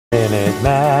Minute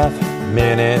Math.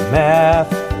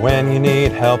 When you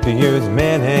need help, you use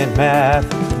Minute Math.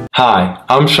 Hi,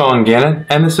 I'm Sean Gannon,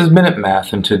 and this is Minute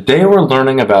Math, and today we're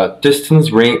learning about distance,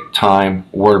 rate, time,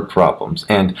 word problems.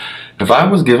 And if I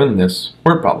was given this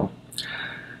word problem,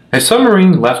 a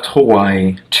submarine left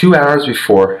Hawaii 2 hours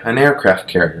before an aircraft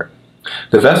carrier.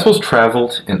 The vessels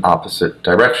traveled in opposite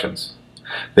directions.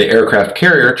 The aircraft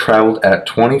carrier traveled at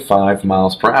 25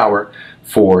 miles per hour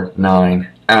for 9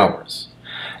 hours.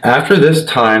 After this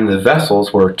time, the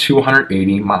vessels were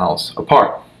 280 miles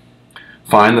apart.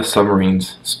 Find the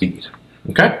submarine's speed.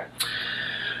 Okay?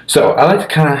 So I like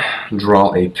to kind of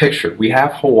draw a picture. We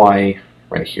have Hawaii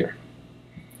right here.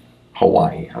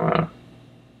 Hawaii.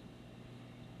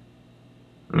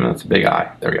 That's a big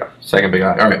I. There we go. Second big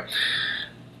I. All right.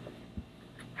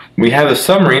 We have the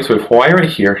submarine, so we have Hawaii right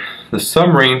here. The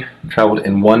submarine traveled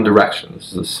in one direction.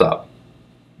 This is a sub.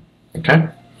 Okay?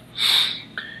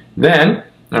 Then,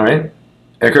 all right,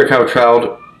 aircraft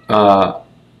traveled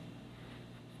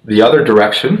the other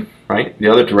direction, right? The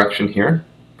other direction here.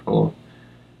 A little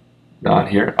dot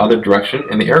here. Other direction.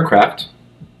 And the aircraft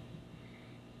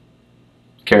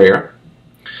carrier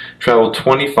traveled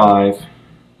 25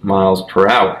 miles per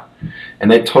hour. And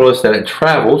they told us that it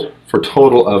traveled for a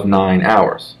total of 9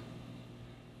 hours.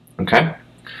 Okay?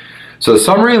 So the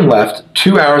submarine left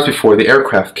 2 hours before the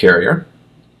aircraft carrier.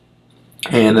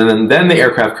 And then the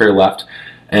aircraft carrier left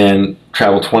and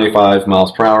traveled 25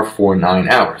 miles per hour for 9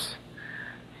 hours.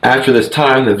 After this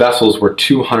time, the vessels were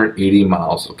 280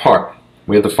 miles apart.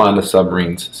 We have to find the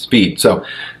submarine's speed. So,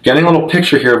 getting a little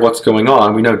picture here of what's going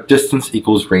on, we know distance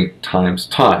equals rate times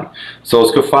time. So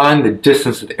let's go find the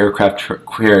distance that the aircraft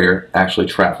carrier actually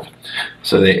traveled.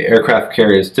 So the aircraft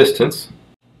carrier's distance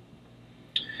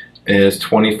is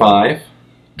 25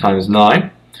 times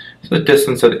 9. So the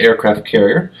distance of the aircraft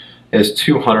carrier is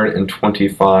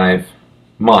 225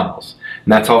 miles.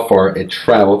 And that's how far it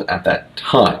traveled at that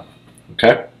time.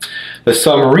 Okay? The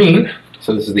submarine,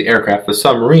 so this is the aircraft, the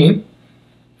submarine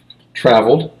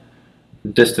traveled, the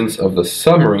distance of the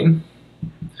submarine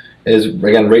is,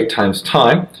 again, rate times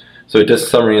time. So the distance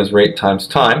of the submarine is rate times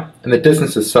time. And the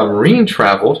distance the submarine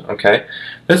traveled, okay,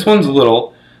 this one's a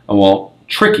little, well,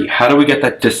 tricky. How do we get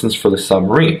that distance for the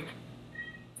submarine?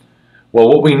 Well,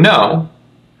 what we know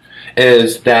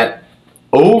is that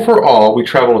overall we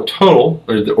traveled a total,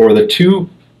 or the two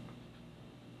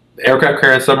aircraft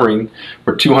carrier and submarine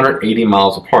were 280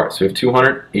 miles apart. So we have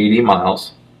 280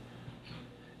 miles.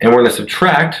 And we're going to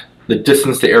subtract the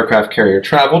distance the aircraft carrier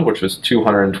traveled, which was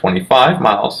 225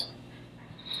 miles.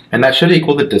 And that should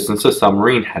equal the distance the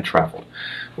submarine had traveled,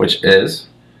 which is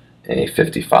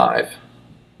 55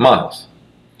 miles.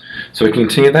 So we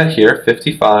continue that here.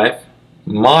 55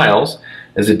 miles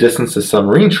is the distance the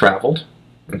submarine traveled.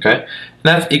 Okay? And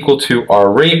that's equal to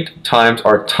our rate times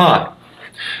our time.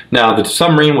 Now, the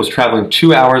submarine was traveling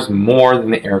 2 hours more than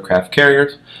the aircraft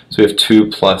carriers, so we have 2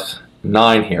 plus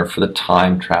 9 here for the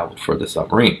time traveled for the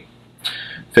submarine.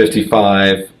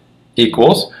 55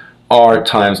 equals R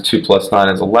times 2 plus 9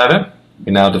 is 11.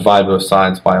 We now divide both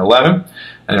sides by 11.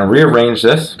 And I'll rearrange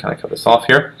this, kind of cut this off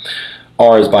here.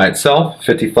 R is by itself.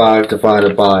 55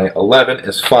 divided by 11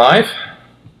 is 5.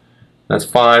 That's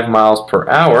 5 miles per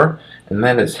hour. And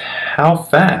that is how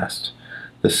fast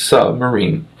the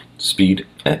submarine speed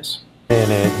is.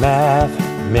 Minute Math.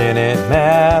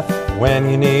 When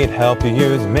you need help, you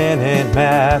use Minute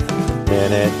Math.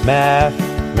 Minute Math.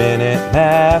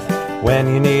 When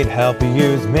you need help, you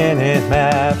use Minute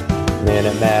Math.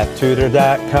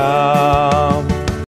 MinuteMathTutor.com.